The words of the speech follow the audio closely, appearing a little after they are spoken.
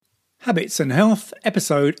Habits and Health,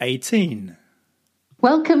 Episode 18.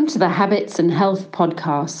 Welcome to the Habits and Health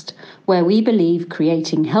podcast, where we believe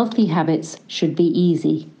creating healthy habits should be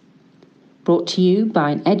easy. Brought to you by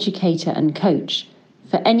an educator and coach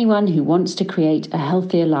for anyone who wants to create a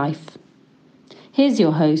healthier life. Here's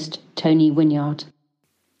your host, Tony Wynyard.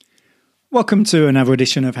 Welcome to another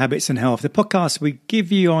edition of Habits and Health, the podcast. We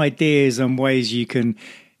give you ideas on ways you can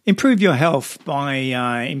improve your health by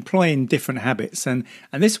employing different habits. And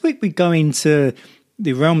this week we go into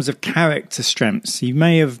the realms of character strengths. You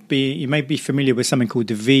may be familiar with something called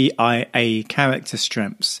the VIA character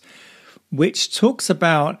strengths, which talks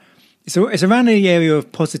about it's around the area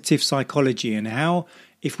of positive psychology and how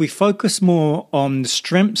if we focus more on the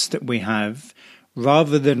strengths that we have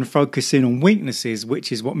rather than focusing on weaknesses,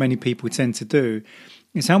 which is what many people tend to do,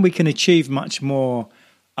 is how we can achieve much more.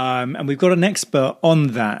 And we've got an expert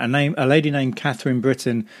on that, a lady named Catherine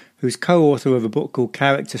Britton, who's co-author of a book called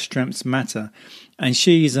Character Strengths Matter. And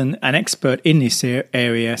she's an expert in this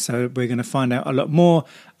area, so we're going to find out a lot more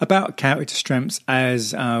about character strengths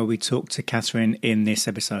as we talk to Catherine in this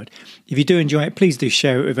episode. If you do enjoy it, please do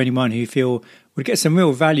share it with anyone who you feel would get some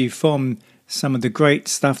real value from some of the great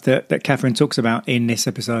stuff that Catherine talks about in this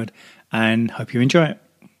episode, and hope you enjoy it.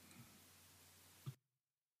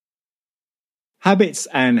 Habits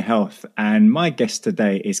and Health, and my guest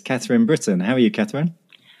today is Catherine Britton. How are you, Catherine?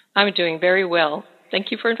 I'm doing very well. Thank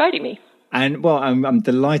you for inviting me. And well, I'm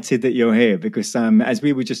delighted that you're here because as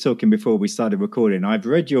we were just talking before we started recording, I've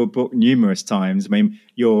read your book numerous times. I mean,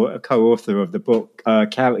 you're a co-author of the book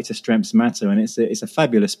Character Strengths Matter, and it's a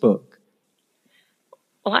fabulous book.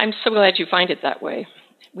 Well, I'm so glad you find it that way.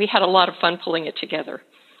 We had a lot of fun pulling it together.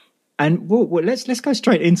 And well, let's go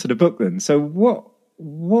straight into the book then. So what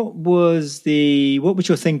was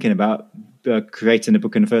your thinking about creating the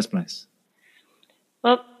book in the first place?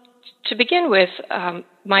 Well, to begin with,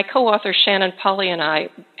 my co-author Shannon Polly and I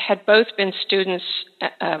had both been students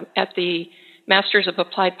at the Masters of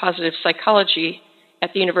Applied Positive Psychology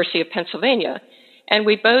at the University of Pennsylvania, and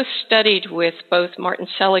we both studied with both Martin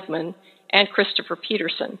Seligman and Christopher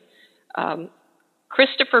Peterson.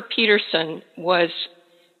 Christopher Peterson was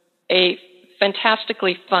a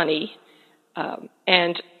fantastically funny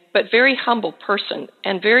but very humble person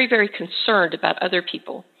and very, very concerned about other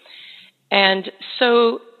people. And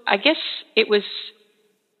so I guess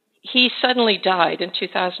he suddenly died in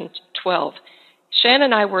 2012. Shannon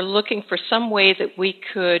and I were looking for some way that we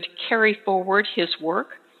could carry forward his work.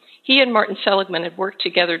 He and Martin Seligman had worked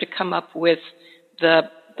together to come up with the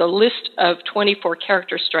list of 24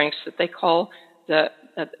 character strengths that they call the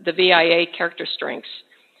VIA character strengths.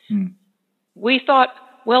 We thought,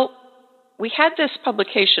 well, we had this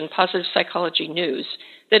publication, Positive Psychology News,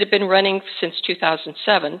 that had been running since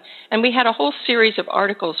 2007, and we had a whole series of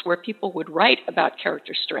articles where people would write about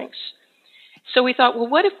character strengths. So we thought, well,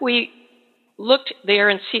 what if we looked there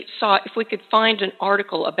and saw if we could find an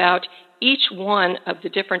article about each one of the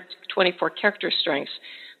different 24 character strengths?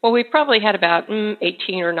 Well, we probably had about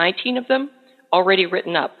 18 or 19 of them already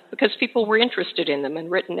written up because people were interested in them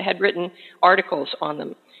and had written articles on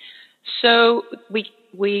them. So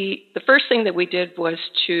the first thing that we did was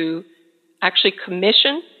to actually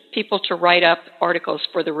commission people to write up articles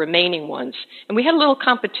for the remaining ones. And we had a little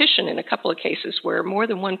competition in a couple of cases where more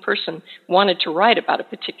than one person wanted to write about a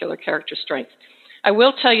particular character strength. I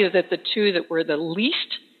will tell you that the two that were the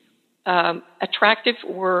least attractive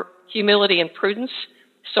were humility and prudence.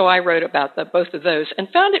 So I wrote about both of those and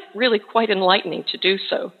found it really quite enlightening to do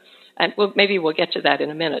so. And maybe we'll get to that in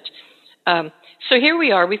a minute. So here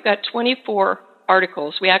we are. We've got 24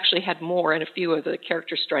 articles. We actually had more in a few of the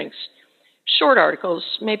character strengths. Short articles,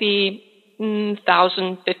 maybe 1,000,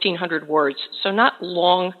 1,500 words. So not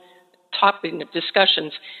long topic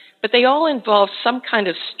discussions, but they all involve some kind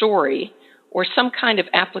of story or some kind of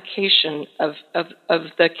application of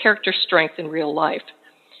the character strength in real life.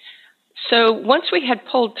 So once we had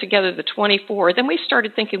pulled together the 24, then we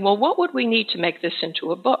started thinking, well, what would we need to make this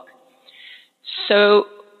into a book? So,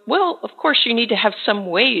 well, of course, you need to have some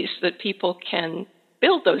ways that people can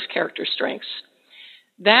build those character strengths.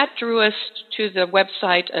 That drew us to the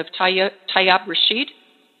website of Tayyab Rashid,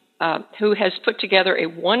 who has put together a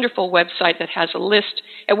wonderful website that has a list.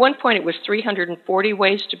 At one point, it was 340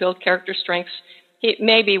 ways to build character strengths. It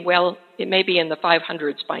may be in the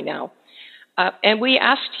 500s by now. And we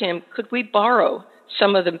asked him, could we borrow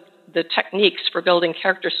some of the techniques for building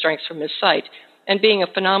character strengths from his site? And being a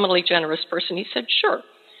phenomenally generous person, he said, sure.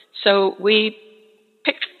 So we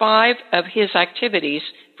picked 5 of his activities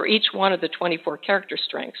for each one of the 24 character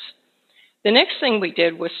strengths. The next thing we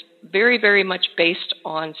did was very, very much based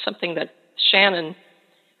on something that Shannon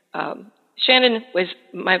Shannon was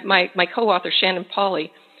my co-author, Shannon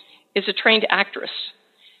Pauly, is a trained actress.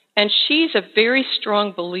 And she's a very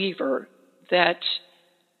strong believer that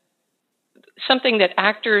something that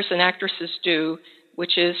actors and actresses do,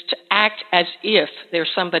 which is to act as if they're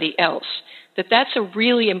somebody else, that's a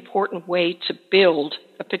really important way to build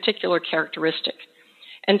a particular characteristic.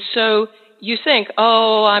 And so you think,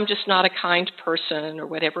 oh, I'm just not a kind person or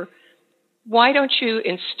whatever. Why don't you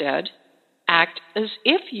instead act as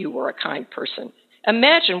if you were a kind person?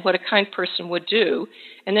 Imagine what a kind person would do.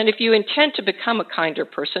 And then if you intend to become a kinder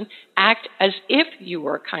person, act as if you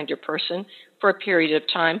were a kinder person for a period of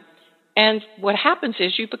time. And what happens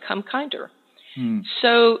is you become kinder.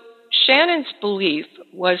 So Shannon's belief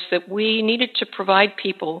was that we needed to provide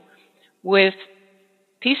people with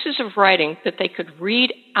pieces of writing that they could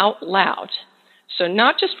read out loud. So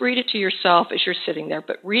not just read it to yourself as you're sitting there,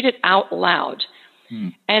 but read it out loud.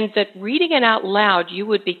 And that reading it out loud, you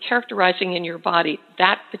would be characterizing in your body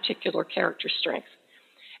that particular character strength.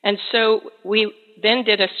 And so we then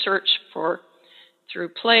did a search through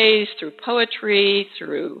plays, through poetry,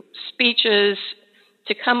 through speeches,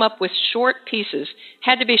 to come up with short pieces.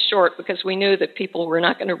 Had to be short because we knew that people were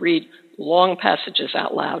not going to read long passages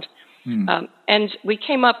out loud. And we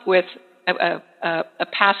came up with a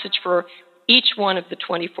passage for each one of the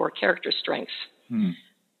 24 character strengths.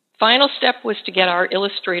 Final step was to get our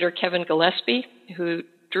illustrator, Kevin Gillespie, who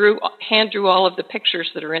hand drew all of the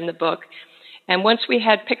pictures that are in the book. And once we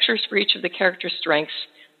had pictures for each of the character strengths,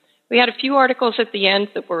 we had a few articles at the end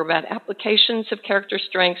that were about applications of character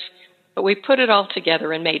strengths, but we put it all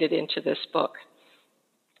together and made it into this book.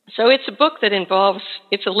 So it's a book that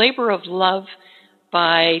it's a labor of love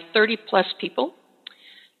by 30 plus people.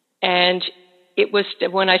 And it was,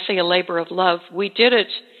 when I say a labor of love, we did it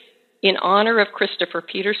in honor of Christopher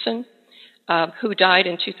Peterson, who died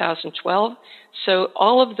in 2012. So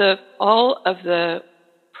all of the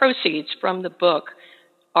proceeds from the book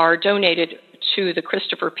are donated to the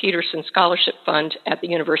Christopher Peterson Scholarship Fund at the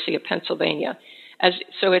University of Pennsylvania.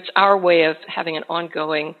 So it's our way of having an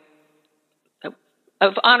ongoing,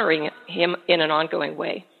 of honoring him in an ongoing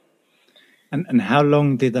way. And how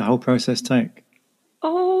long did the whole process take?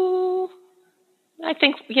 Oh, I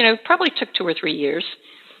think, probably took 2 or 3 years.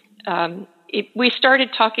 We started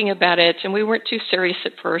talking about it, and we weren't too serious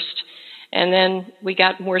at first. And then we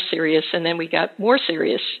got more serious, and then we got more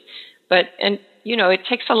serious. It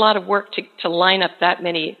takes a lot of work to line up that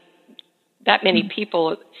many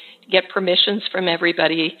people, to get permissions from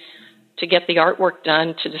everybody, to get the artwork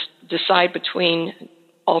done, to decide between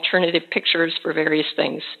alternative pictures for various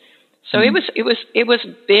things. So it was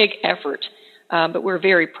a big effort, but we're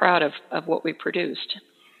very proud of what we produced.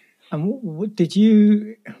 And what did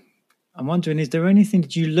you? I'm wondering,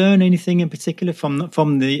 did you learn anything in particular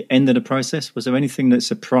from the end of the process? Was there anything that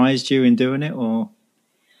surprised you in doing it, or?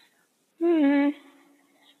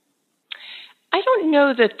 I don't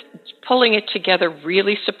know that pulling it together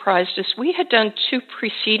really surprised us. We had done 2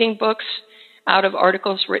 preceding books out of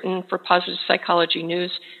articles written for Positive Psychology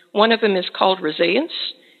News. One of them is called Resilience,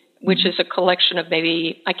 which is a collection of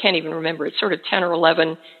maybe, I can't even remember, it's sort of 10 or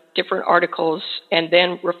 11 different articles and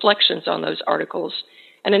then reflections on those articles.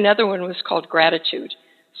 And another one was called Gratitude.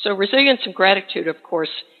 So resilience and gratitude, of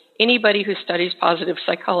course, anybody who studies positive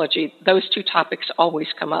psychology, those 2 topics always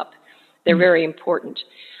come up. They're very important.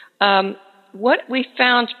 What we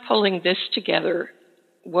found pulling this together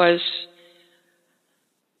was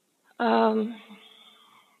I'm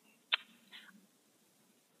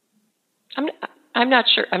not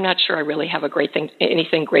sure I really have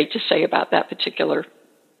anything great to say about that particular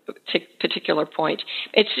point.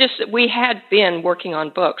 It's just that we had been working on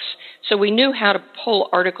books, so we knew how to pull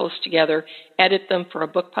articles together, edit them for a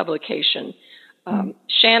book publication.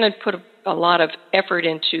 Shannon put a lot of effort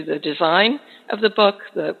into the design of the book,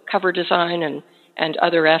 the cover design and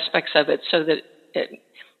other aspects of it, so that it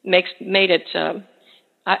made it.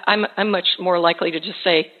 I'm much more likely to just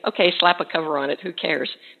say, okay, slap a cover on it, who cares?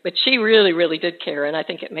 But she really, really did care, and I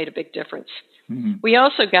think it made a big difference. We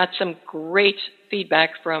also got some great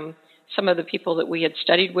feedback from some of the people that we had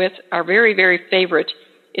studied with. Our very, very favorite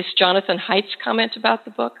is Jonathan Haidt's comment about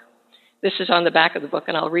the book. This is on the back of the book,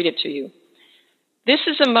 and I'll read it to you. This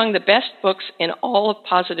is among the best books in all of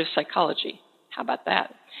positive psychology. How about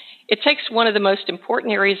that? It takes one of the most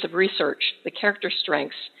important areas of research, the character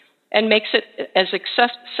strengths, and makes it as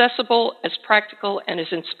accessible, as practical, and as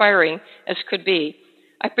inspiring as could be.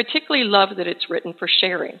 I particularly love that it's written for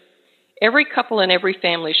sharing. Every couple and every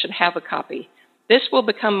family should have a copy. This will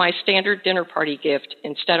become my standard dinner party gift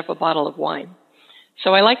instead of a bottle of wine.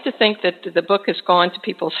 So I like to think that the book has gone to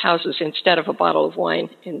people's houses instead of a bottle of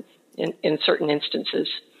wine in certain instances.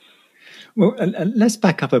 Well, let's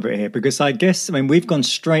back up a bit here, because I guess, we've gone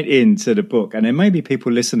straight into the book, and there may be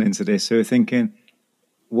people listening to this who are thinking,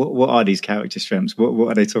 what are these character strengths?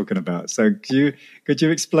 What are they talking about? So could you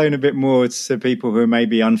explain a bit more to people who may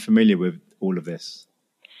be unfamiliar with all of this?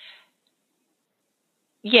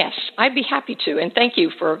 Yes, I'd be happy to, and thank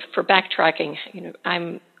you for backtracking.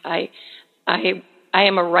 I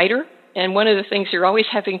am a writer, and one of the things you're always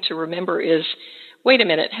having to remember is, wait a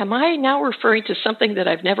minute, am I now referring to something that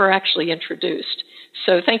I've never actually introduced?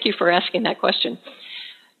 So thank you for asking that question.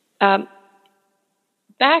 The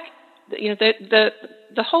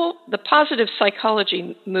positive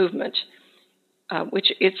psychology movement,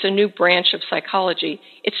 which it's a new branch of psychology,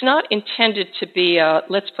 it's not intended to be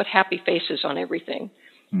let's put happy faces on everything.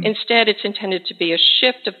 Instead, it's intended to be a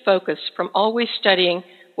shift of focus from always studying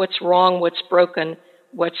what's wrong, what's broken,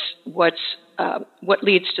 what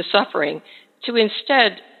leads to suffering, to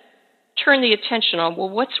instead turn the attention on, well,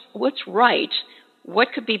 what's right,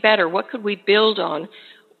 what could be better, what could we build on?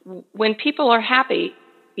 When people are happy,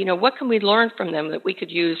 what can we learn from them that we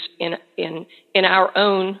could use in our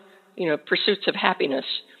own, pursuits of happiness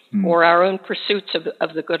or our own pursuits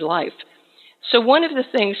of the good life? So one of the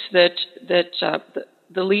things that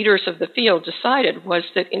the leaders of the field decided was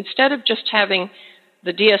that instead of just having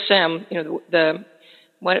the DSM,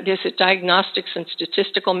 what is it, Diagnostics and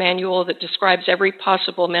Statistical Manual that describes every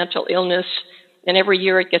possible mental illness, and every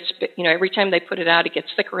year it gets, every time they put it out, it gets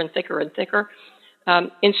thicker and thicker and thicker.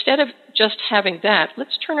 Instead of just having that,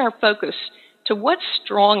 let's turn our focus to what's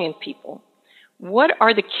strong in people. What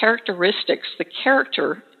are the characteristics, the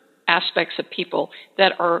character aspects of people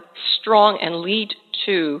that are strong and lead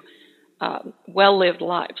to well-lived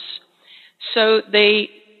lives? So they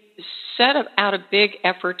set out a big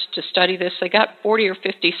effort to study this. They got 40 or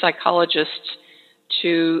 50 psychologists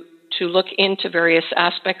to look into various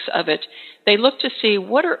aspects of it. They looked to see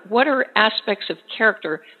what are aspects of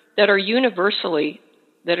character that are universally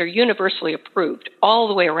approved all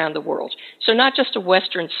the way around the world. So not just a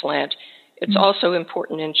Western slant. It's also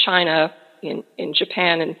important in China, in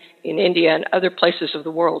Japan, and in India, and other places of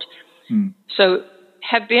the world. So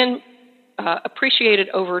have been appreciated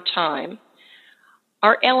over time,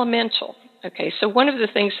 are elemental. Okay, so one of the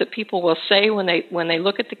things that people will say when they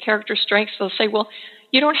look at the character strengths, they'll say, well,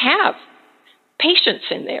 you don't have patience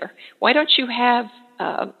in there. Why don't you have,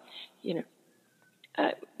 and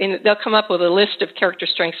they'll come up with a list of character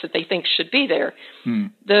strengths that they think should be there.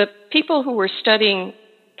 The people who were studying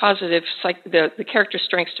the character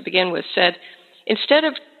strengths to begin with said, instead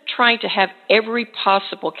of trying to have every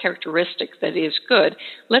possible characteristic that is good,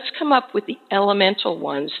 let's come up with the elemental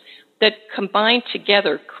ones that combined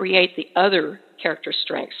together create the other character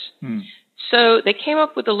strengths. So they came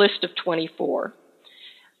up with a list of 24.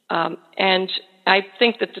 And I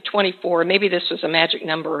think that the 24, maybe this was a magic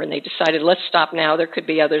number and they decided, let's stop now. There could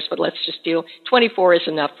be others, but let's just 24 is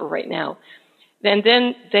enough for right now. And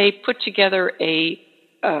then they put together a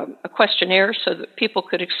questionnaire so that people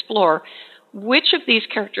could explore which of these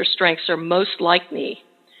character strengths are most like me,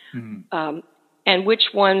 and which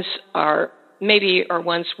ones are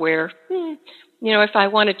ones where, if I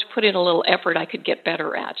wanted to put in a little effort, I could get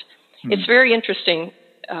better at. It's very interesting.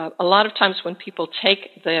 A lot of times when people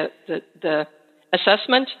take the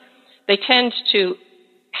assessment, they tend to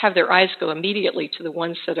have their eyes go immediately to the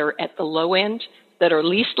ones that are at the low end, that are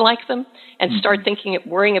least like them, and start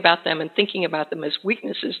worrying about them and thinking about them as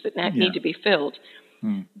weaknesses that need to be filled.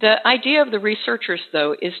 The idea of the researchers,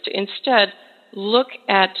 though, is to instead look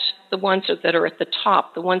at the ones that are at the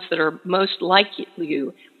top, the ones that are most like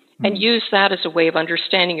you, and use that as a way of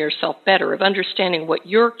understanding yourself better, of understanding what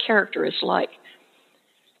your character is like.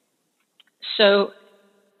 So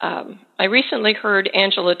I recently heard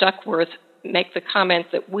Angela Duckworth make the comment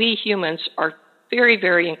that we humans are very,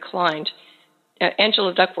 very inclined.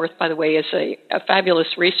 Angela Duckworth, by the way, is a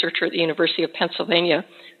fabulous researcher at the University of Pennsylvania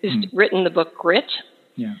who's written the book Grit.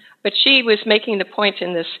 Yeah. But she was making the point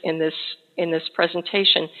in this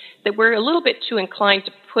presentation that we're a little bit too inclined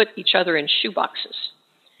to put each other in shoeboxes.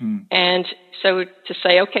 And so to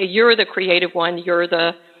say, okay, you're the creative one, you're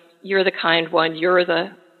the kind one, you're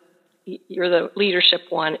the leadership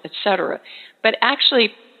one, etc. But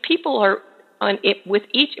actually, people are with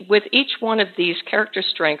each one of these character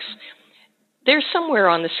strengths, they're somewhere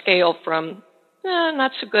on the scale from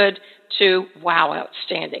not so good to wow,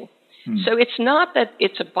 outstanding. So it's not that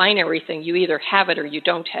it's a binary thing. You either have it or you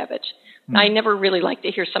don't have it. I never really like to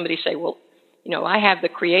hear somebody say, well, I have the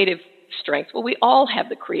creative strength. Well, we all have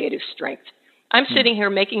the creative strength. I'm sitting here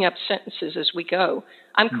making up sentences as we go.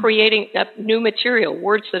 I'm creating up new material,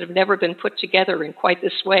 words that have never been put together in quite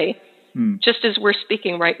this way, just as we're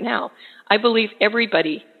speaking right now. I believe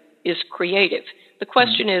everybody is creative. The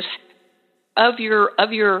question is, of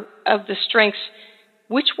the strengths,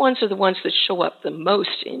 which ones are the ones that show up the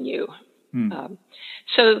most in you?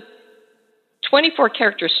 So 24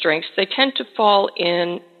 character strengths, they tend to fall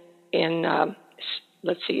in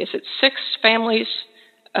let's see, is it 6 families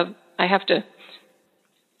of, I have to...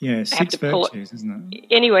 Yeah, 6 virtues, isn't it?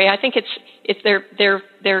 Anyway, I think it's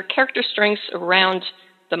their character strengths around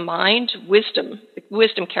the mind, wisdom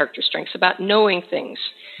character strengths, about knowing things.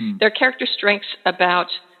 Their character strengths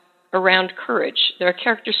around courage. Their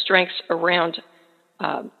character strengths around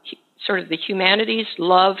sort of the humanities,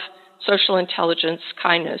 love, social intelligence,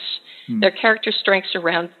 kindness. Their character strengths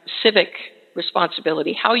around civic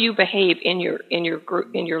responsibility, how you behave in your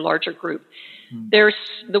group, in your larger group. There's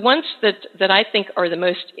the ones that I think are the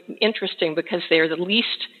most interesting because they're the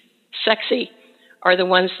least sexy are the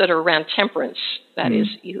ones that are around temperance. That is,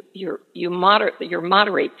 you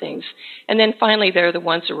moderate things. And then finally, there are the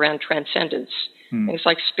ones around transcendence, things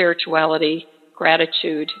like spirituality,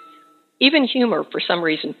 gratitude, even humor for some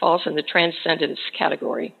reason falls in the transcendence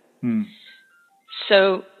category.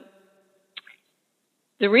 So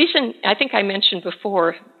the reason, I think I mentioned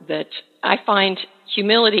before that I find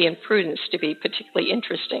humility and prudence to be particularly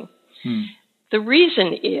interesting. The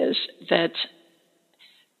reason is that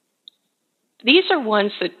these are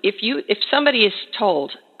ones that if somebody is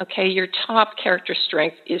told, okay, your top character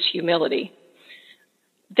strength is humility,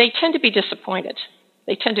 they tend to be disappointed.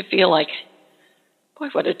 They tend to feel like, boy,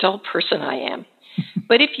 what a dull person I am.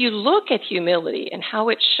 But if you look at humility and how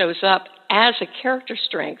it shows up as a character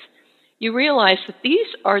strength, you realize that these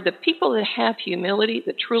are the people that have humility,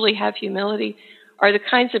 that truly have humility, are the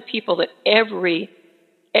kinds of people that every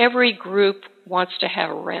group wants to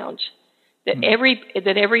have around. That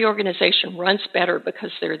every organization runs better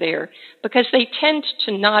because they're there, because they tend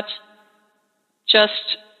to not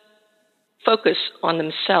just focus on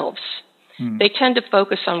themselves. They tend to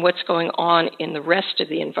focus on what's going on in the rest of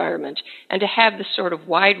the environment, and to have this sort of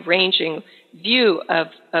wide-ranging view of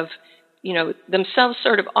themselves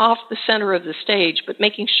sort of off the center of the stage, but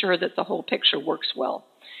making sure that the whole picture works well.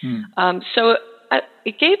 So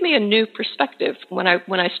it gave me a new perspective when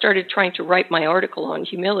I started trying to write my article on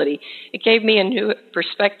humility. It gave me a new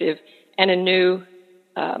perspective and a new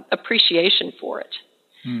appreciation for it.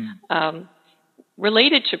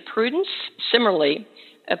 Related to prudence, similarly,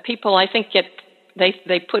 people I think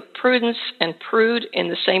they put prudence and prude in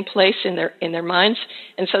the same place in their minds,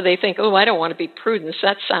 and so they think, oh, I don't want to be prudent.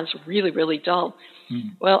 That sounds really, really dull.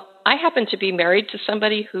 Well, I happen to be married to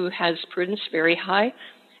somebody who has prudence very high,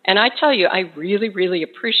 and I tell you, I really, really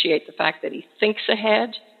appreciate the fact that he thinks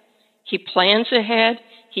ahead, he plans ahead,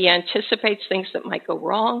 he anticipates things that might go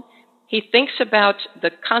wrong, he thinks about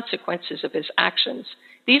the consequences of his actions.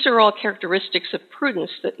 These are all characteristics of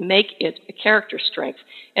prudence that make it a character strength,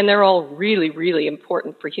 and they're all really, really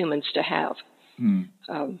important for humans to have.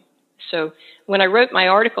 So when I wrote my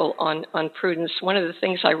article on prudence, one of the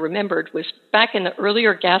things I remembered was back in the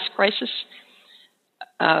earlier gas crisis,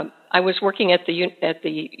 I was working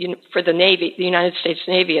for the Navy, the United States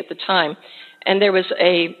Navy at the time, and there was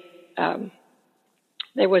an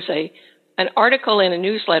article in a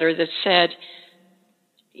newsletter that said,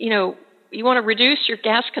 you want to reduce your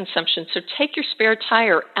gas consumption, so take your spare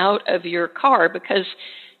tire out of your car because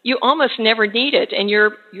you almost never need it, and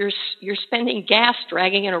you're spending gas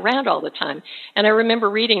dragging it around all the time. And I remember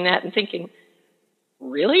reading that and thinking,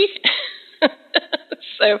 really?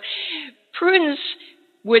 So prudence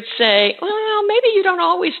would say, well, maybe you don't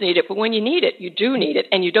always need it, but when you need it, you do need it,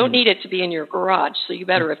 and you don't need it to be in your garage, so you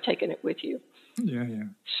better have taken it with you. Yeah.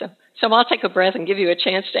 So I'll take a breath and give you a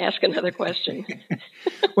chance to ask another question.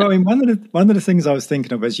 Well, I mean, one of the things I was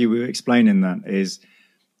thinking of as you were explaining that is,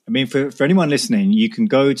 I mean, for anyone listening, you can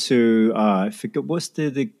go to I forget what's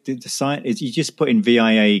the site is. You just put in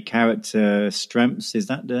VIA character strengths. Is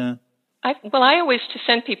that the? I always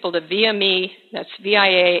send people to VIAME. That's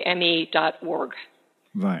VIAME.org.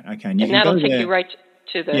 Right. Okay. And that'll take you right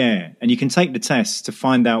to the. Yeah, and you can take the test to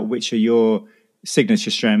find out which are your signature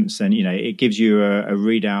strengths, and it gives you a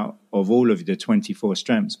readout of all of the 24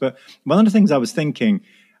 strengths. But one of the things I was thinking,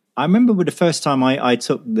 I remember the first time I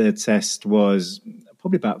took the test was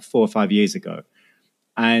probably about 4 or 5 years ago,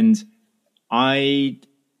 and I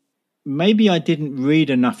didn't read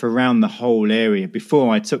enough around the whole area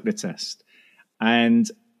before I took the test. And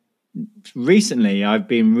recently I've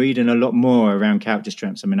been reading a lot more around character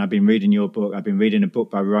strengths. I mean, I've been reading your book, I've been reading a book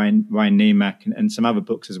by Ryan Neimark and some other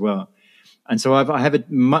books as well. And so I have a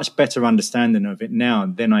much better understanding of it now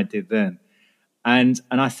than I did then. And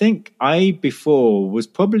I think I before was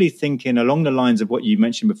probably thinking along the lines of what you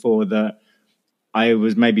mentioned before, that I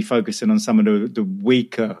was maybe focusing on some of the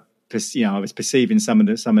weaker I was perceiving some of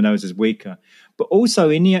those as weaker. But also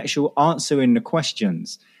in the actual answering the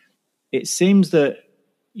questions, it seems that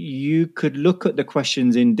you could look at the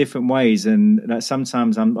questions in different ways, and that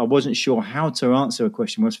sometimes I wasn't sure how to answer a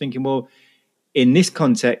question. I was thinking, well, in this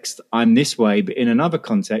context, I'm this way, but in another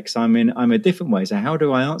context, I'm a different way. So how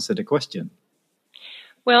do I answer the question?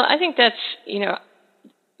 Well, I think that's,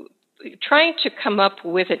 trying to come up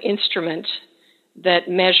with an instrument that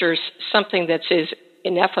measures something that's as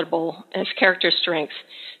ineffable as character strengths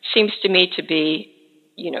seems to me to be,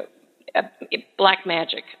 black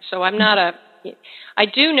magic. So I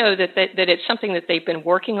do know that it's something that they've been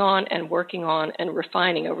working on and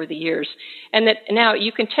refining over the years. And that now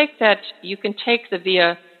you can take the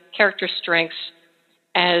VIA character strengths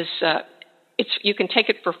as, you can take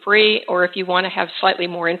it for free, or if you want to have slightly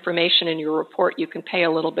more information in your report, you can pay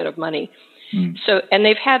a little bit of money. So, and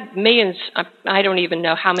they've had millions, I don't even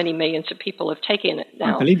know how many millions of people have taken it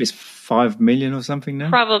now. I believe it's 5 million or something now.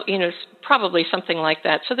 Probably something like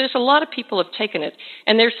that. So there's a lot of people have taken it.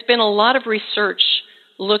 And there's been a lot of research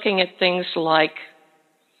looking at things like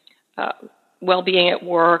well-being at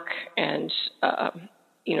work. And,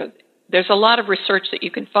 there's a lot of research that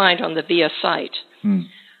you can find on the VIA site.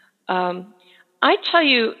 I tell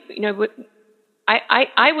you,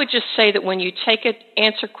 I would just say that when you take it,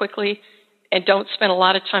 answer quickly, and don't spend a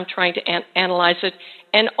lot of time trying to analyze it.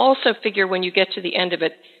 And also figure when you get to the end of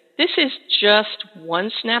it, this is just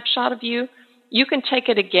one snapshot of you. You can take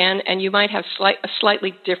it again, and you might have a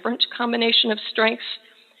slightly different combination of strengths.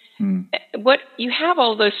 What you have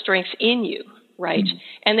all those strengths in you, right?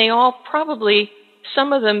 And they all probably,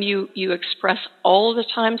 some of them you express all the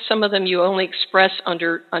time. Some of them you only express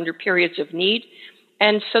under periods of need.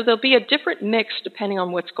 And so there'll be a different mix depending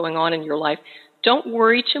on what's going on in your life. Don't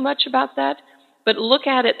worry too much about that, but look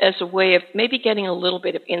at it as a way of maybe getting a little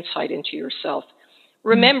bit of insight into yourself,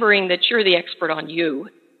 remembering that you're the expert on you.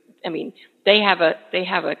 I mean, they have a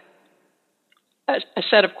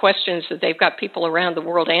set of questions that they've got people around the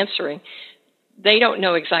world answering. They don't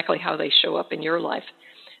know exactly how they show up in your life.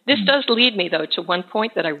 This does lead me, though, to one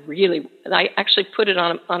point that I actually put it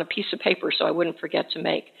on a piece of paper so I wouldn't forget to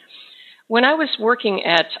make. When I was working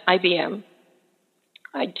at IBM,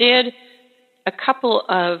 I did a couple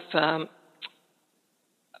of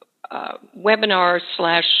webinars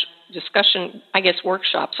 / discussion,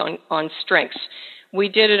 workshops on strengths. We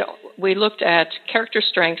looked at character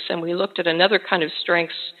strengths, and we looked at another kind of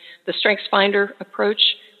strengths, the Strengths Finder approach,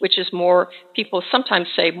 which is more, people sometimes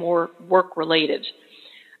say more work-related.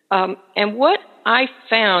 And what I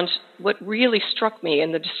found, what really struck me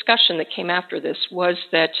in the discussion that came after this was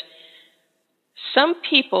that some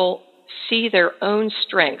people see their own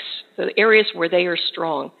strengths, the areas where they are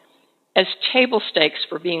strong, as table stakes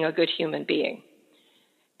for being a good human being.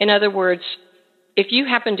 In other words, if you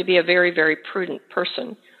happen to be a very, very prudent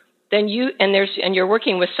person, then you're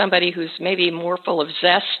working with somebody who's maybe more full of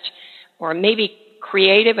zest or maybe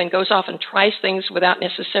creative and goes off and tries things without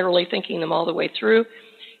necessarily thinking them all the way through,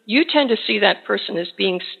 you tend to see that person as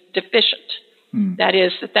being deficient. That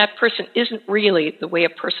is, that person isn't really the way a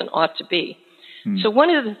person ought to be. So one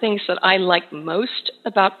of the things that I like most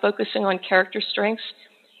about focusing on character strengths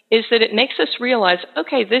is that it makes us realize,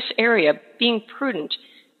 okay, this area, being prudent,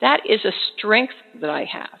 that is a strength that I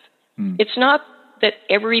have. It's not that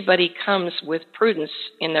everybody comes with prudence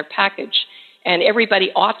in their package and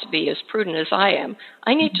everybody ought to be as prudent as I am.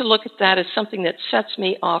 I need to look at that as something that sets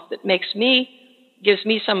me off, that gives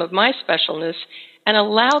me some of my specialness, and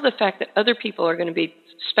allow the fact that other people are going to be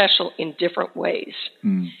special in different ways.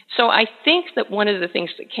 So I think that one of the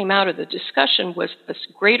things that came out of the discussion was a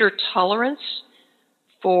greater tolerance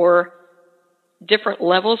for different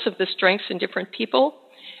levels of the strengths in different people,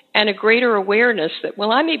 and a greater awareness that,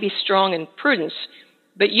 well, I may be strong in prudence,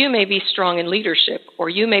 but you may be strong in leadership, or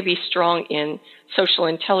you may be strong in social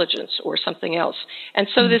intelligence or something else. And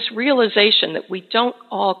so this realization that we don't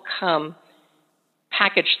all come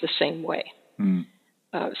packaged the same way.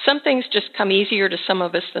 Some things just come easier to some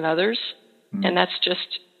of us than others, and that's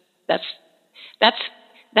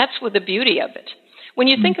what the beauty of it. When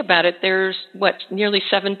you think about it, there's nearly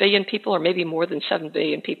 7 billion people, or maybe more than 7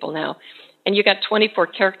 billion people now, and you got 24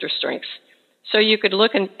 character strengths. So you could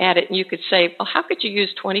look at it and you could say, well, how could you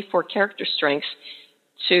use 24 character strengths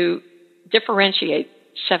to differentiate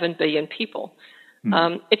 7 billion people?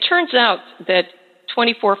 It turns out that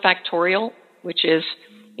 24 factorial, which is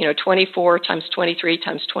 24 times 23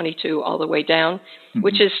 times 22 all the way down,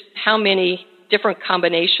 which is how many different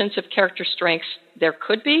combinations of character strengths there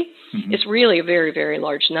could be, is really a very, very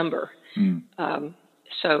large number.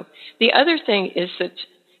 So the other thing is that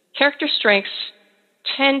character strengths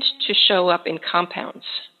tend to show up in compounds.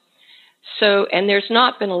 So, and there's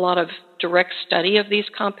not been a lot of direct study of these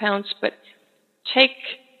compounds, but take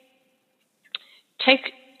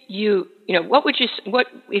what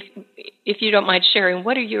if you don't mind sharing,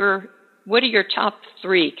 what are your top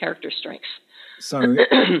 3 character strengths? So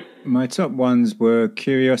my top ones were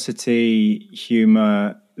curiosity,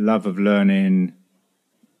 humor, love of learning.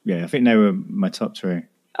 Yeah, I think they were my top 3.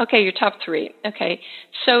 Okay, your top 3. Okay.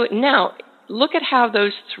 So now look at how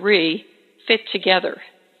those 3 fit together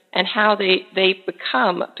and how they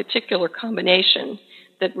become a particular combination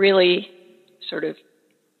that really sort of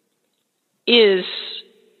is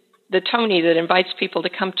the Tony that invites people to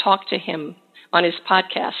come talk to him on his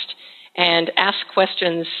podcast and ask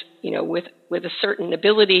questions, with a certain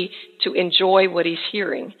ability to enjoy what he's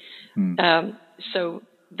hearing. So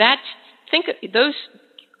those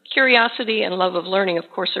curiosity and love of learning, of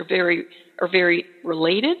course, are very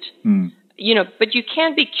related. But you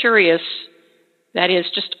can be curious, that is,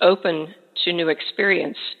 just open to new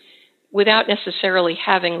experience, without necessarily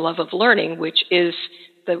having love of learning, which is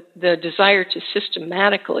the desire to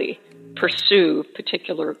systematically pursue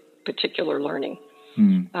particular learning.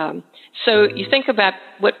 So you think about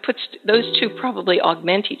what puts those 2 probably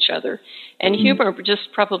augment each other, and humor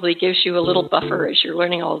just probably gives you a little buffer as you're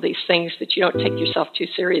learning all these things, that you don't take yourself too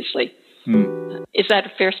seriously. Is that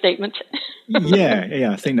a fair statement?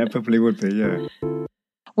 Yeah, I think that probably would be, yeah.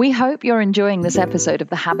 We hope you're enjoying this episode of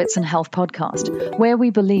the Habits and Health podcast, where we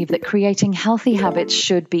believe that creating healthy habits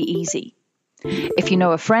should be easy. If you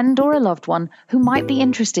know a friend or a loved one who might be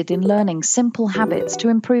interested in learning simple habits to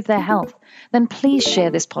improve their health, then please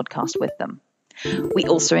share this podcast with them. We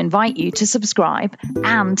also invite you to subscribe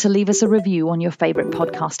and to leave us a review on your favorite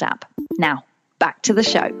podcast app. Now, back to the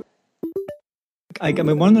show. I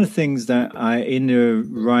mean, one of the things that in the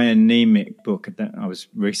Ryan Nemick book that I was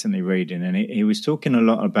recently reading, and he was talking a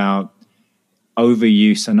lot about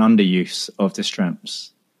overuse and underuse of the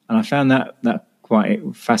strengths. And I found that quite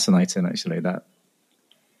fascinating, actually. That.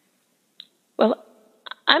 Well,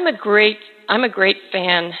 I'm a great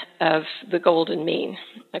fan of the golden mean.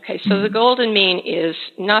 Okay, so the golden mean is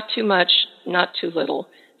not too much, not too little,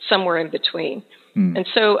 somewhere in between. And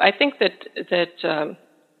so I think that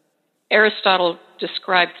Aristotle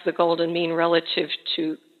described the golden mean relative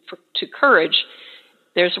to courage.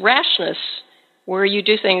 There's rashness, where you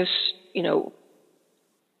do things,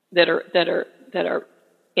 that are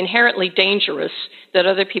inherently dangerous that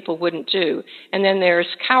other people wouldn't do. And then there's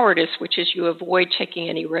cowardice, which is you avoid taking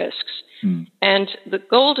any risks. And the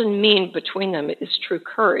golden mean between them is true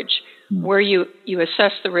courage, where you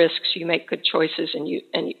assess the risks, you make good choices, and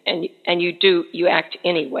you act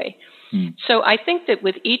anyway. So I think that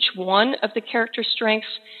with each one of the character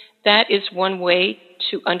strengths, that is one way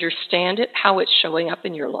to understand it, how it's showing up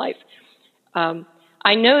in your life.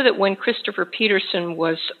 I know that when Christopher Peterson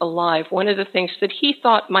was alive, one of the things that he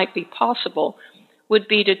thought might be possible would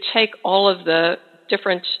be to take all of the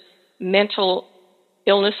different mental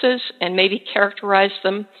illnesses and maybe characterize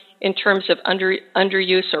them in terms of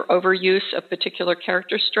underuse or overuse of particular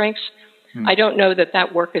character strengths. I don't know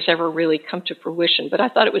that work has ever really come to fruition, but I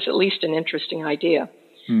thought it was at least an interesting idea.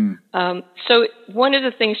 So one of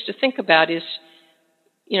the things to think about is,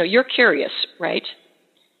 you're curious, right?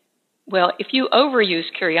 Well, if you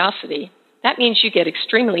overuse curiosity, that means you get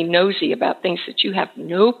extremely nosy about things that you have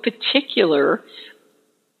no particular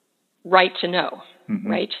right to know,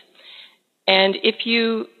 right? And if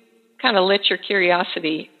you kind of let your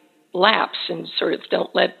curiosity lapse and sort of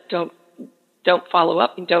don't follow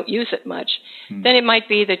up and don't use it much, then it might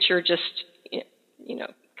be that you're just,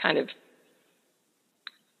 kind of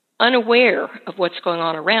unaware of what's going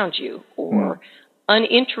on around you, or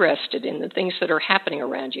uninterested in the things that are happening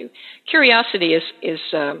around you. Curiosity is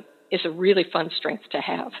a really fun strength to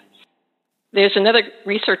have. There's another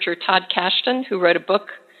researcher, Todd Kashdan, who wrote a book.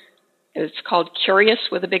 It's called Curious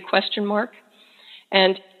with a big question mark.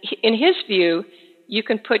 And in his view, you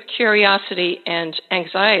can put curiosity and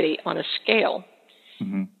anxiety on a scale.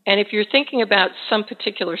 And if you're thinking about some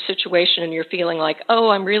particular situation and you're feeling like, oh,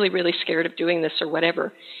 I'm really, really scared of doing this or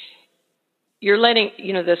whatever, you're letting,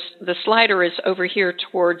 the slider is over here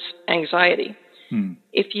towards anxiety.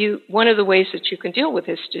 One of the ways that you can deal with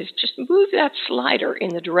this is just move that slider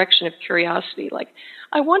in the direction of curiosity. Like,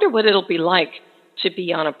 I wonder what it'll be like to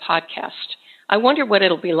be on a podcast. I wonder what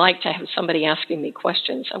it'll be like to have somebody asking me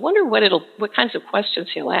questions. I wonder what kinds of questions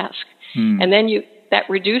he'll ask. And then that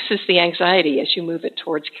reduces the anxiety as you move it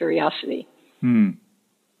towards curiosity. And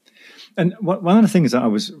one of the things that I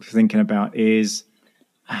was thinking about is,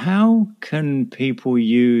 how can people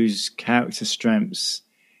use character strengths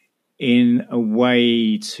in a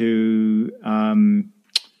way to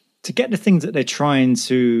to get the things that they're trying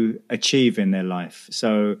to achieve in their life.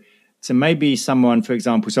 So maybe someone, for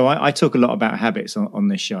example, so I talk a lot about habits on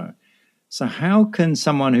this show. So how can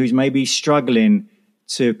someone who's maybe struggling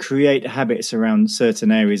to create habits around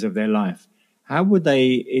certain areas of their life, how would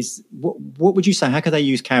what would you say, how could they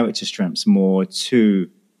use character strengths more to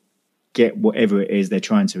get whatever it is they're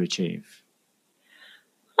trying to achieve?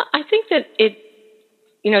 I think that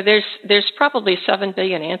there's probably 7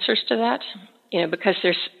 billion answers to that, because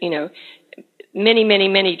there's, many, many,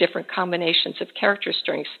 many different combinations of character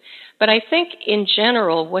strengths. But I think in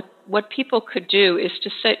general, what people could do is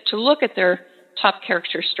to look at their top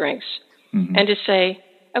character strengths and to say,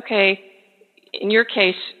 okay, in your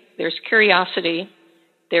case, there's curiosity,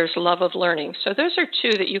 there's love of learning. So those are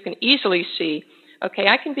two that you can easily see. Okay,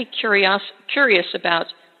 I can be curious about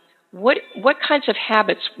what kinds of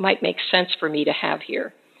habits might make sense for me to have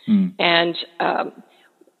here, and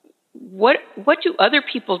what do other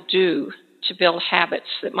people do to build habits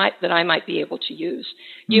that I might be able to use.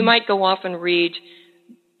 You might go off and read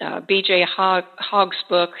B.J. Hogg's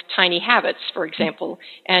book, Tiny Habits, for example,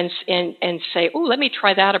 and say, oh, let me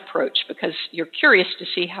try that approach, because you're curious to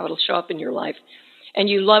see how it'll show up in your life. And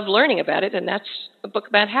you love learning about it, and that's a book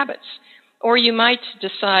about habits. Or you might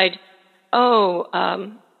decide, well,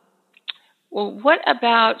 what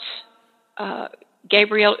about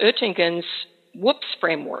Gabriel Oettingen's WHOOPS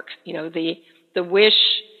framework? The wish,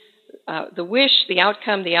 the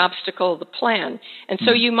outcome, the obstacle, the plan. And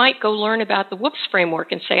so you might go learn about the WHOOPS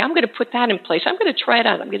framework and say, I'm going to put that in place. I'm going to try it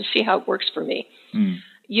out. I'm going to see how it works for me.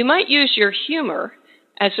 You might use your humor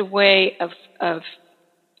as a way of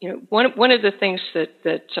one of the things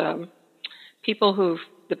that people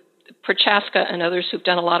Prochaska and others who've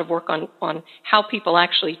done a lot of work on how people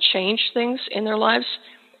actually change things in their lives,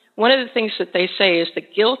 one of the things that they say is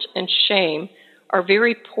that guilt and shame are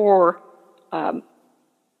very poor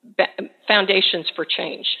foundations for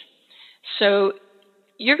change. So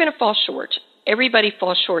you're going to fall short. Everybody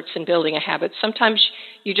falls short in building a habit. Sometimes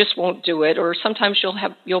you just won't do it, or sometimes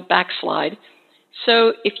you'll backslide.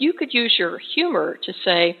 So if you could use your humor to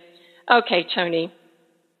say, okay, Tony,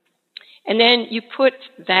 and then you put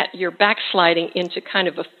your backsliding into kind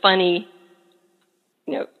of a funny,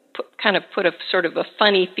 put a sort of a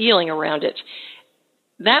funny feeling around it,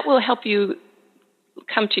 that will help you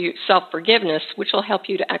come to self-forgiveness, which will help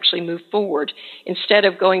you to actually move forward instead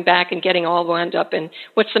of going back and getting all wound up and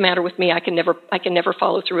what's the matter with me? I can never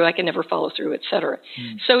follow through, et cetera.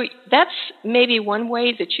 So that's maybe one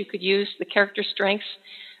way that you could use the character strengths.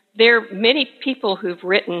 There are many people who've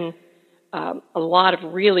written a lot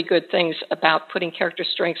of really good things about putting character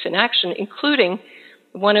strengths in action, including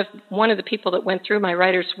one of the people that went through my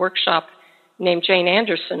writer's workshop named Jane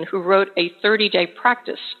Anderson, who wrote a 30-day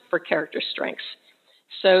practice for character strengths.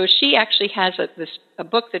 So she actually has a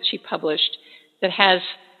book that she published that has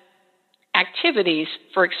activities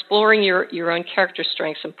for exploring your own character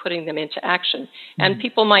strengths and putting them into action. And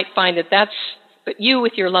people might find but you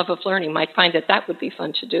with your love of learning might find that would be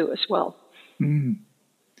fun to do as well. And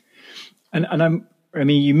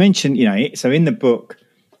you mentioned, so in the book,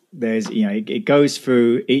 there's, it goes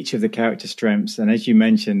through each of the character strengths. And as you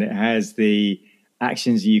mentioned, it has the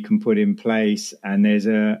actions you can put in place, and there's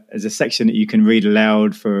a section that you can read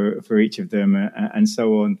aloud for each of them, and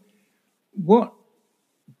so on.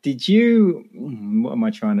 Did you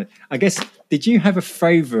have a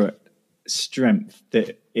favorite strength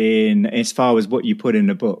as far as what you put in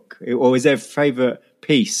the book, or is there a favorite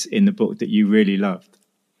piece in the book that you really loved?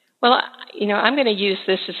 Well, I'm going to use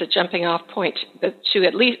this as a jumping off point to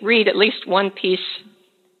at least read at least one piece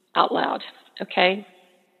out loud. Okay.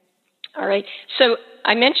 All right. So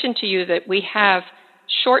I mentioned to you that we have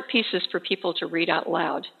short pieces for people to read out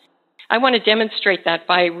loud. I want to demonstrate that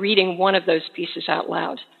by reading one of those pieces out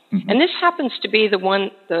loud. And this happens to be the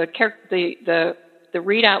one, the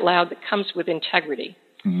read out loud that comes with integrity.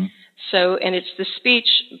 So, and it's the speech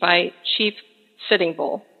by Chief Sitting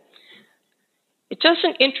Bull. It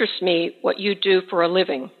doesn't interest me what you do for a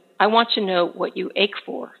living. I want to know what you ache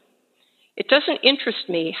for. It doesn't interest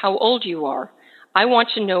me how old you are. I want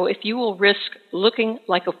to know if you will risk looking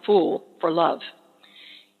like a fool for love.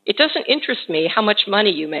 It doesn't interest me how much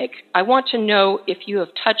money you make. I want to know if you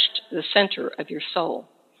have touched the center of your soul.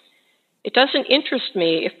 It doesn't interest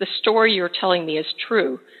me if the story you're telling me is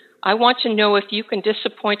true. I want to know if you can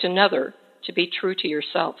disappoint another to be true to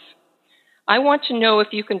yourself. I want to know if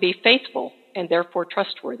you can be faithful and therefore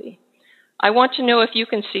trustworthy. I want to know if you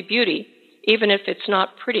can see beauty, even if it's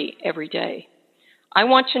not pretty every day. I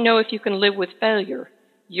want to know if you can live with failure,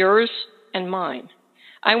 yours and mine.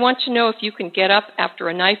 I want to know if you can get up after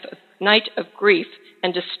a night of grief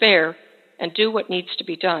and despair and do what needs to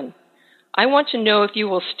be done. I want to know if you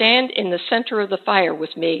will stand in the center of the fire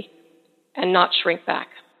with me and not shrink back.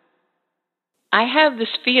 I have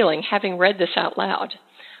this feeling, having read this out loud,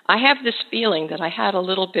 I have this feeling that I had a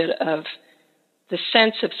little bit of the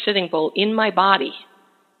sense of Sitting Bull in my body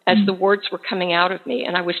as the words were coming out of me.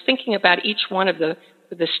 And I was thinking about each one of the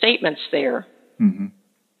statements there. Mm-hmm.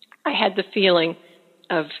 I had the feeling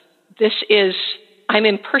of I'm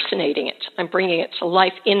impersonating it. I'm bringing it to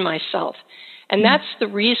life in myself. And that's the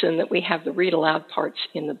reason that we have the read aloud parts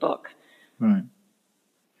in the book. Right.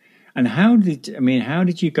 And how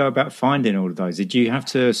did you go about finding all of those? Did you have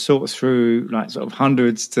to sort through like sort of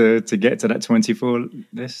hundreds to get to that 24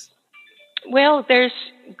 list? Well,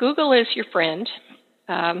 Google is your friend.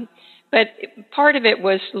 But part of it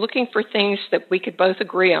was looking for things that we could both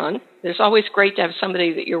agree on. There's always great to have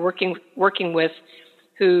somebody that you're working with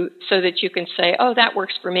so that you can say, oh, that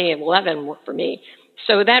works for me, and well, that doesn't work for me.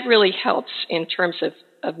 So that really helps in terms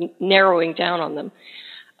of narrowing down on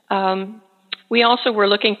them. We also were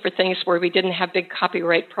looking for things where we didn't have big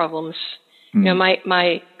copyright problems. You know,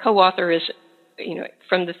 my co-author is,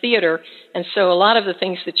 from the theater, and so a lot of the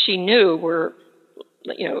things that she knew were,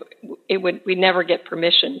 we'd never get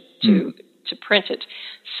permission to print it.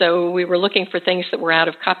 So we were looking for things that were out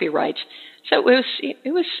of copyright. So it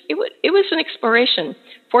was an exploration.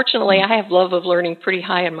 Fortunately, I have love of learning pretty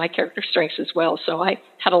high on my character strengths as well, so I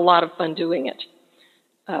had a lot of fun doing it.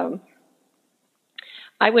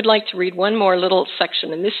 I would like to read one more little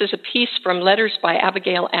section, and this is a piece from Letters by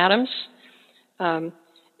Abigail Adams. So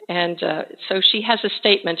she has a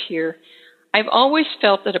statement here. I've always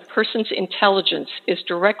felt that a person's intelligence is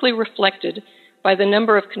directly reflected by the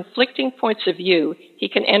number of conflicting points of view he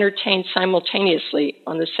can entertain simultaneously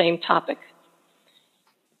on the same topic.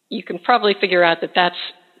 You can probably figure out that that's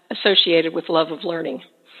associated with love of learning.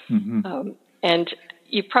 Mm-hmm. And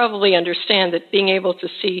you probably understand that being able to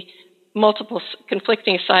see multiple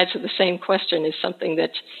conflicting sides of the same question is something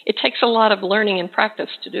that it takes a lot of learning and practice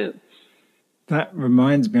to do. That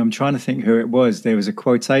reminds me, I'm trying to think who it was. There was a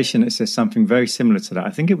quotation that says something very similar to that. I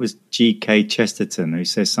think it was G.K. Chesterton who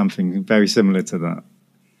says something very similar to that.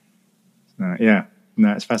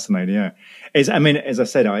 It's fascinating, yeah. As I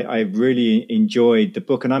said, I really enjoyed the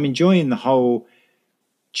book, and I'm enjoying the whole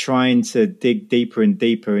trying to dig deeper and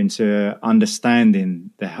deeper into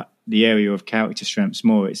understanding the area of character strengths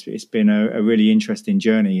more. It's been a really interesting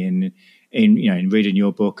journey in reading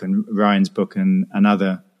your book and Ryan's book and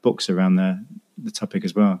other books around the topic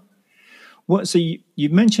as well. So you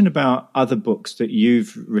mentioned about other books that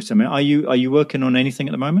you've written. Are you working on anything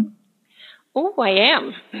at the moment? Oh, I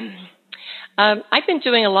am. I've been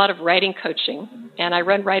doing a lot of writing coaching, and I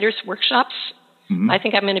run writers' workshops. Mm-hmm. I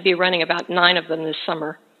think I'm going to be running about 9 of them this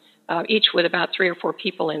summer, each with about 3 or 4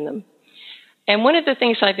 people in them. And one of the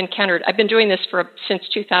things I've encountered, I've been doing this since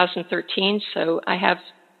 2013, so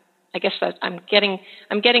I'm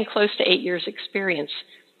getting close to 8 years experience.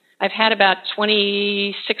 I've had about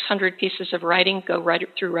 2,600 pieces of writing go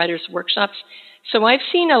through writers' workshops, so I've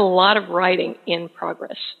seen a lot of writing in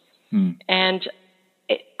progress. And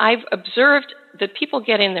I've observed that people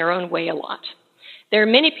get in their own way a lot. There are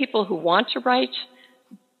many people who want to write,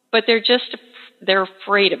 but they're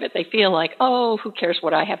afraid of it. They feel like, oh, who cares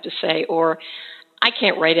what I have to say, or I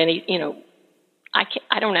can't write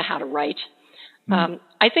I don't know how to write.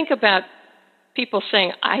 I think about people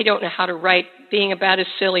saying, I don't know how to write, being about as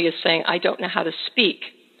silly as saying, I don't know how to speak,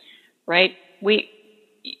 right?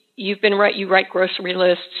 You write grocery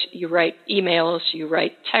lists, you write emails, you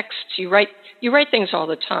write texts, you write things all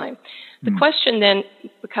the time. The question then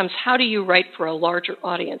becomes, how do you write for a larger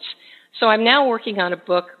audience? So I'm now working on a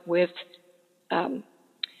book with, so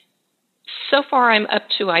far I'm up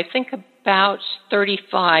to, I think, about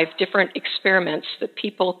 35 different experiments that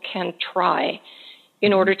people can try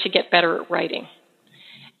in order to get better at writing.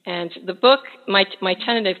 And the book, my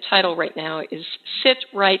tentative title right now is Sit,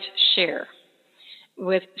 Write, Share.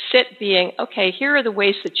 With sit being, okay, here are the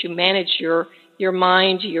ways that you manage your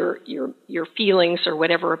mind, your feelings or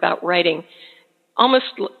whatever about writing,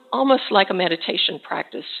 almost like a meditation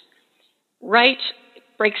practice. Write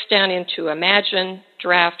breaks down into imagine,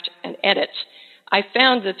 draft, and edit. I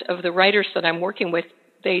found that of the writers that I'm working with,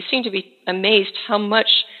 they seem to be amazed how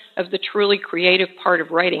much of the truly creative part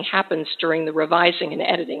of writing happens during the revising and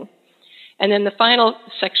editing. And then the final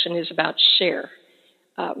section is about share.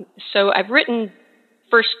 So I've written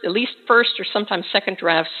at least first or sometimes second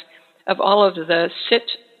drafts of all of the sit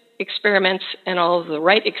experiments and all of the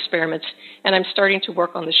write experiments, and I'm starting to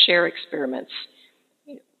work on the share experiments.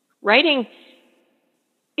 Writing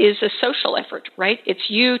is a social effort, right? It's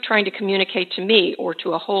you trying to communicate to me or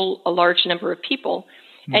to a large number of people,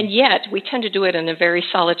 And yet we tend to do it in a very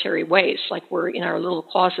solitary ways, like we're in our little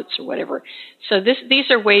closets or whatever. So these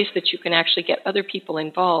are ways that you can actually get other people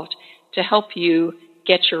involved to help you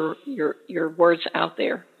get your words out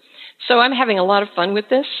there. So I'm having a lot of fun with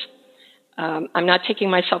this. I'm not taking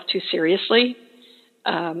myself too seriously.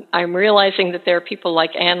 I'm realizing that there are people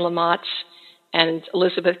like Anne Lamott and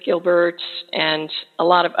Elizabeth Gilbert and a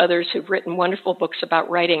lot of others who've written wonderful books about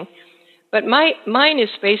writing. But mine is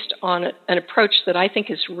based on an approach that I think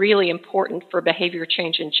is really important for behavior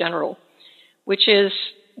change in general, which is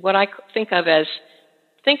what I think of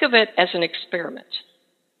it as an experiment.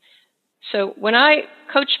 So when I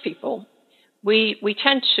coach people, we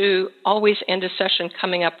tend to always end a session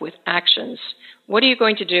coming up with actions. What are you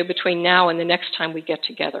going to do between now and the next time we get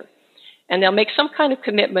together? And they'll make some kind of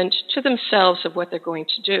commitment to themselves of what they're going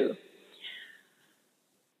to do.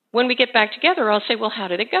 When we get back together, I'll say, well, how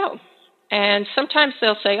did it go? And sometimes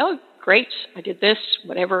they'll say, oh, great, I did this,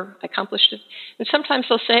 whatever, I accomplished it. And sometimes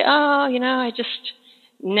they'll say, oh, I just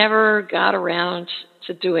never got around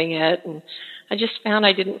to doing it. And I just found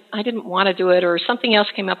I didn't want to do it, or something else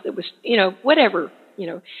came up that was, whatever,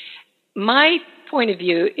 My point of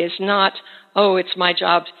view is not, oh, it's my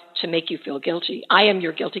job to make you feel guilty. I am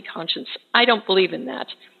your guilty conscience. I don't believe in that.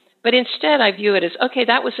 But instead, I view it as, okay,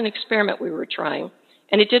 that was an experiment we were trying,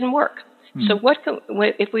 and it didn't work. Mm-hmm. So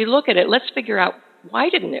if we look at it, let's figure out why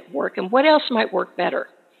didn't it work, and what else might work better.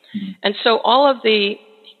 Mm-hmm. And so all of the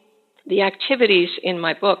activities in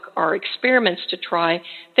my book are experiments to try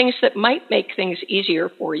things that might make things easier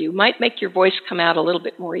for you, might make your voice come out a little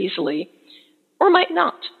bit more easily, or might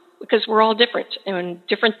not, because we're all different, and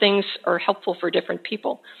different things are helpful for different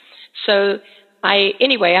people. So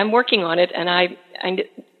I'm working on it, and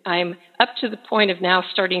I'm up to the point of now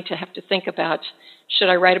starting to have to think about, should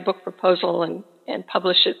I write a book proposal and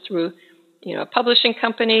publish it through, a publishing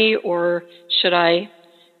company, or should I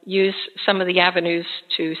use some of the avenues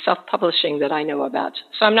to self-publishing that I know about?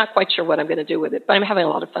 So I'm not quite sure what I'm going to do with it, but I'm having a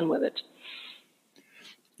lot of fun with it.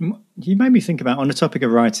 You made me think about, on the topic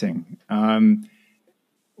of writing,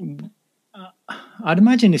 I'd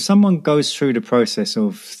imagine if someone goes through the process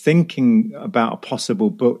of thinking about a possible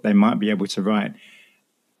book they might be able to write,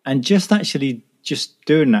 and just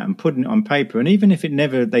doing that and putting it on paper, and even if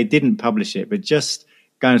they didn't publish it, but just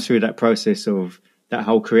going through that process of that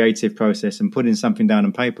whole creative process and putting something down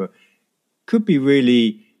on paper could be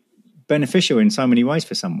really beneficial in so many ways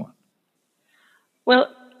for someone. Well,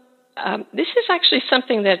 this is actually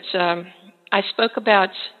something that I spoke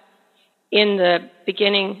about in the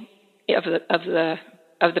beginning of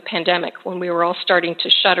the pandemic, when we were all starting to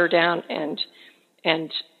shutter down and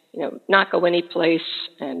not go any place,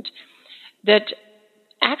 and that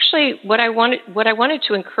actually what I wanted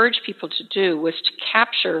to encourage people to do was to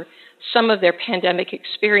capture some of their pandemic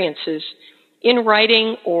experiences in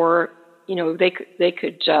writing, or they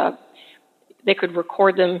could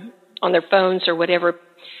record them on their phones or whatever,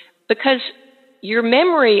 because your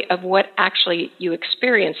memory of what actually you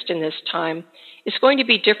experienced in this time is going to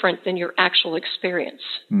be different than your actual experience.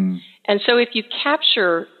 Mm. And so if you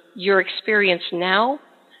capture your experience now,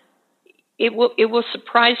 it will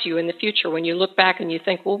surprise you in the future when you look back and you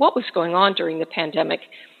think, well, what was going on during the pandemic?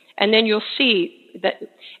 And then you'll see that,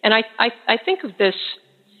 and I think of this,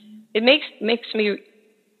 it makes me,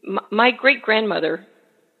 my great-grandmother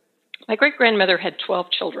had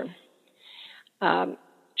 12 children.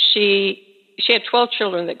 She had 12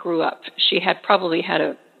 children that grew up. She had probably had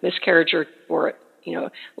a miscarriage or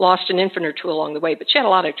lost an infant or two along the way, but she had a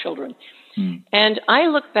lot of children. Mm. And I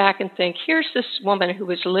look back and think, here's this woman who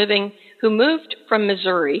moved from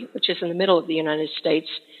Missouri, which is in the middle of the United States,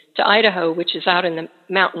 to Idaho, which is out in the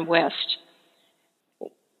Mountain West,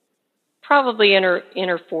 probably in her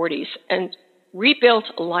 40s, and rebuilt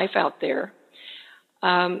a life out there.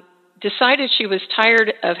 Decided she was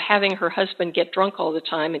tired of having her husband get drunk all the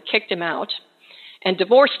time and kicked him out, and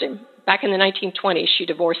divorced him. Back in the 1920s, she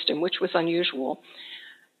divorced him, which was unusual.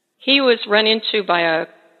 He was run into by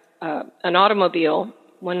an automobile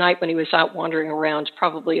one night when he was out wandering around,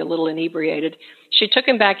 probably a little inebriated. She took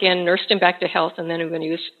him back in, nursed him back to health, and then when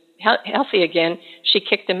he was healthy again, she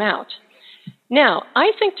kicked him out. Now,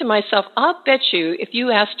 I think to myself, I'll bet you if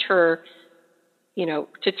you asked her,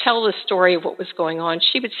 to tell the story of what was going on,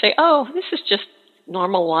 she would say, oh, this is just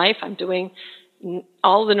normal life. I'm doing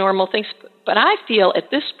all the normal things. But I feel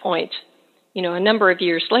at this point, a number of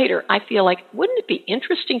years later, I feel like, wouldn't it be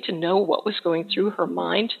interesting to know what was going through her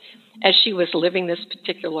mind as she was living this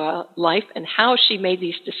particular life, and how she made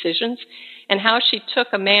these decisions, and how she took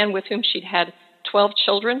a man with whom she'd had 12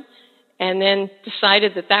 children and then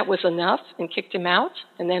decided that was enough and kicked him out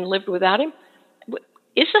and then lived without him?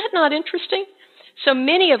 Is that not interesting? So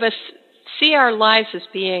many of us see our lives as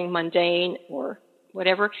being mundane or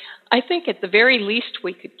whatever. I think at the very least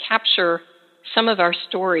we could capture some of our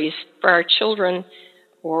stories for our children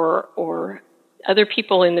or other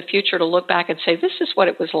people in the future to look back and say, this is what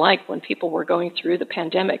it was like when people were going through the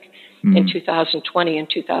pandemic in 2020 and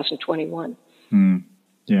 2021.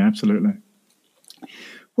 Yeah, absolutely.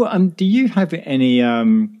 Well, do you have any,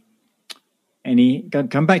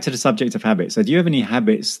 come back to the subject of habits. So do you have any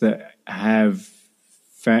habits that have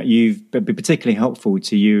you've been particularly helpful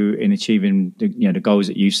to you in achieving the goals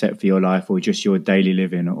that you set for your life, or just your daily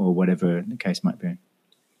living, or whatever the case might be?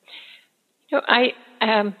 I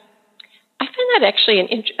find that actually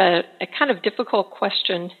a kind of difficult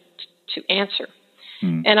question to answer.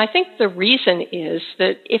 And I think the reason is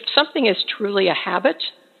that if something is truly a habit,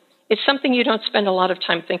 it's something you don't spend a lot of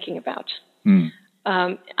time thinking about.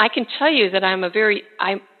 I can tell you that I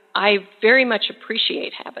very much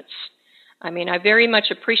appreciate habits. I mean, I very much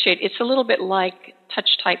appreciate, it's a little bit like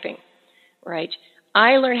touch typing, right?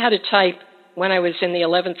 I learned how to type when I was in the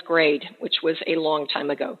 11th grade, which was a long time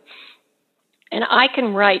ago. And I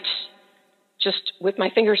can write just with my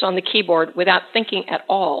fingers on the keyboard without thinking at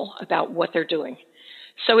all about what they're doing.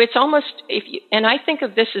 So it's almost, and I think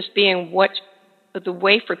of this as being the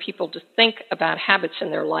way for people to think about habits in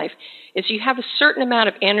their life is you have a certain amount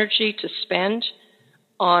of energy to spend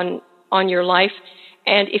on your life.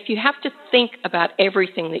 And if you have to think about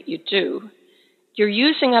everything that you do, you're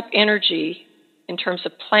using up energy in terms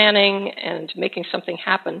of planning and making something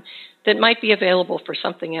happen that might be available for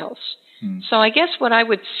something else. So I guess what I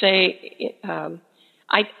would say, I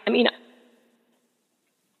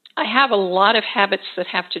have a lot of habits that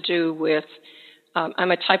have to do with,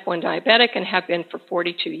 I'm a type 1 diabetic and have been for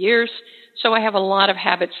 42 years. So I have a lot of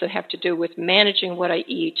habits that have to do with managing what I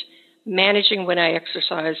eat, managing when I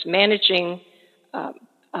exercise, managing,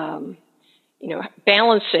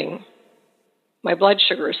 balancing my blood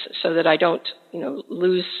sugars so that I don't,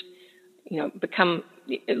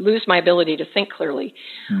 lose my ability to think clearly.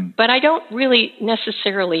 But I don't really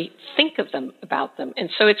necessarily think of them about them. And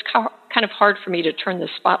so it's kind of hard for me to turn the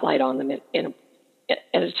spotlight on them at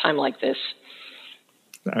a time like this.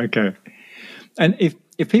 Okay. And if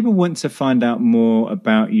people want to find out more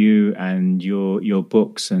about you and your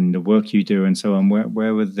books and the work you do and so on,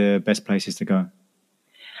 where are the best places to go?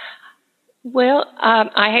 Well,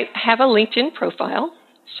 I have a LinkedIn profile.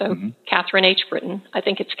 So Catherine H. Britton. I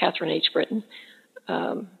think it's Catherine H. Britton.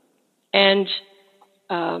 And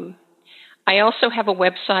I also have a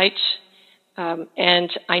website, and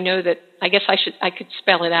I know that I guess I could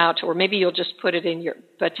spell it out, or maybe you'll just put it in your.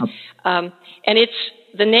 But and it's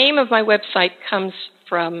the name of my website comes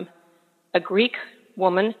from a Greek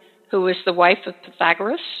woman who was the wife of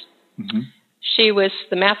Pythagoras. She was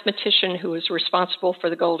the mathematician who was responsible for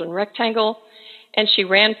the golden rectangle. And she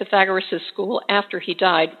ran Pythagoras' school after he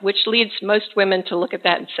died, which leads most women to look at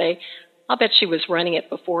that and say, I'll bet she was running it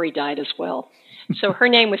before he died as well. So her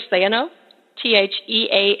name was Theano,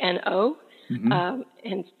 Theano.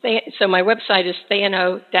 So my website is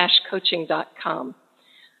theano-coaching.com.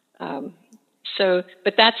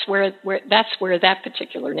 But that's where that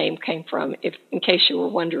particular name came from, in case you were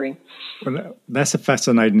wondering. Well, that's a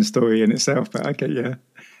fascinating story in itself. But okay, yeah.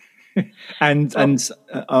 And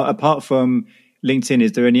apart from LinkedIn,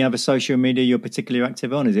 is there any other social media you're particularly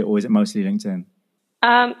active on? Is it mostly LinkedIn?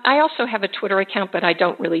 I also have a Twitter account, but I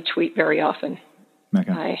don't really tweet very often.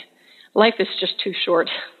 Okay. Life is just too short.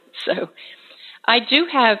 So I do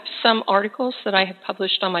have some articles that I have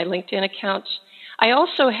published on my LinkedIn account. I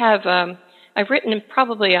also have, I've written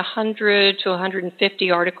probably 100 to 150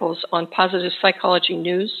 articles on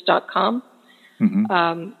positivepsychologynews.com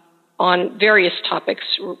on various topics,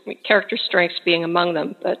 character strengths being among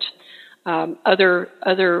them, but other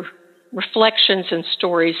reflections and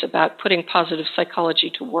stories about putting positive psychology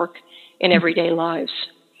to work in everyday lives.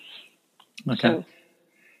 Okay. So,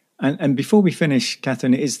 and before we finish,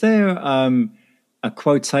 Catherine, is there a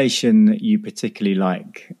quotation that you particularly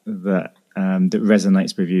like that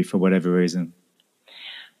resonates with you for whatever reason?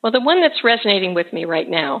 Well, the one that's resonating with me right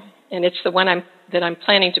now, and it's the one that I'm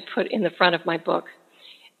planning to put in the front of my book,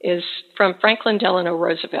 is from Franklin Delano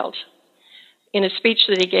Roosevelt in a speech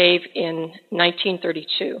that he gave in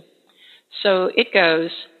 1932. So it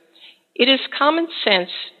goes, "It is common sense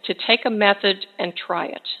to take a method and try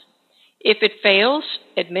it. If it fails,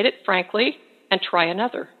 admit it frankly and try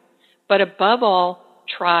another. But above all,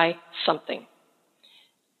 try something."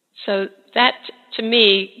 So that, to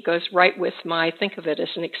me, goes right with my think of it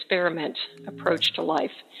as an experiment approach to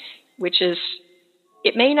life, which is,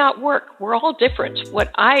 it may not work. We're all different.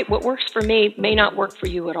 What works for me may not work for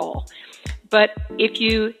you at all. But if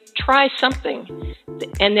you try something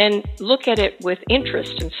and then look at it with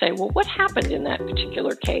interest and say, well, what happened in that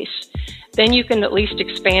particular case? Then you can at least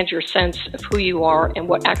expand your sense of who you are and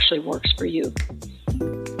what actually works for you.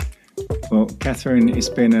 Well, Catherine, it's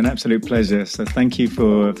been an absolute pleasure. So thank you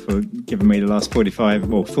for giving me the last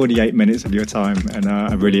 48 minutes of your time. And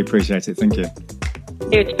I really appreciate it. Thank you.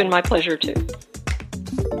 It's been my pleasure too.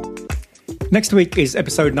 Next week is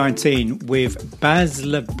episode 19 with Baz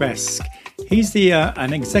Lebesque. He's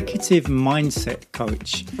an executive mindset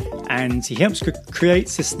coach, and he helps create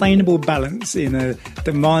sustainable balance in a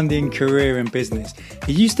demanding career and business.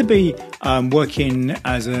 He used to be working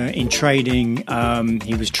in trading.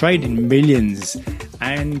 He was trading millions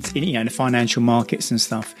and in the financial markets and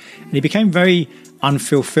stuff. And he became very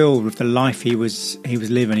unfulfilled with the life he was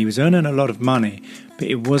living. He was earning a lot of money, but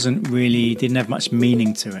it didn't have much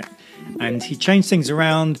meaning to it. And he changed things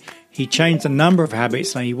around. He changed a number of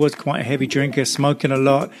habits. He was quite a heavy drinker, smoking a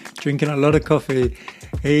lot, drinking a lot of coffee.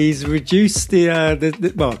 He's reduced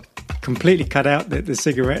completely cut out the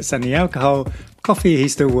cigarettes and the alcohol. Coffee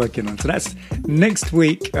he's still working on. So that's next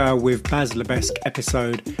week with Baz Lebesque,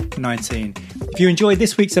 episode 19. If you enjoyed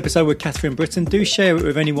this week's episode with Catherine Britton, do share it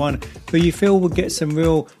with anyone who you feel will get some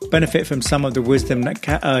real benefit from some of the wisdom that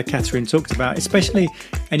Catherine talked about, especially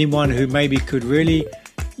anyone who maybe could really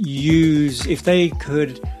use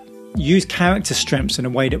character strengths in a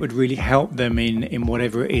way that would really help them in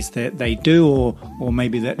whatever it is that they do or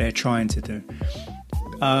maybe that they're trying to do.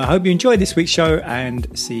 I hope you enjoyed this week's show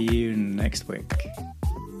and see you next week.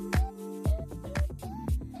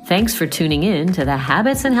 Thanks for tuning in to the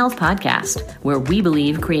Habits and Health Podcast, where we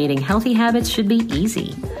believe creating healthy habits should be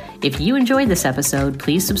easy. If you enjoyed this episode,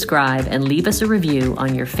 please subscribe and leave us a review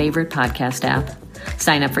on your favorite podcast app.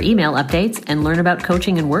 Sign up for email updates and learn about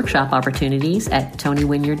coaching and workshop opportunities at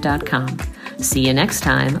TonyWinyard.com. See you next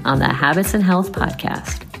time on the Habits and Health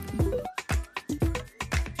Podcast.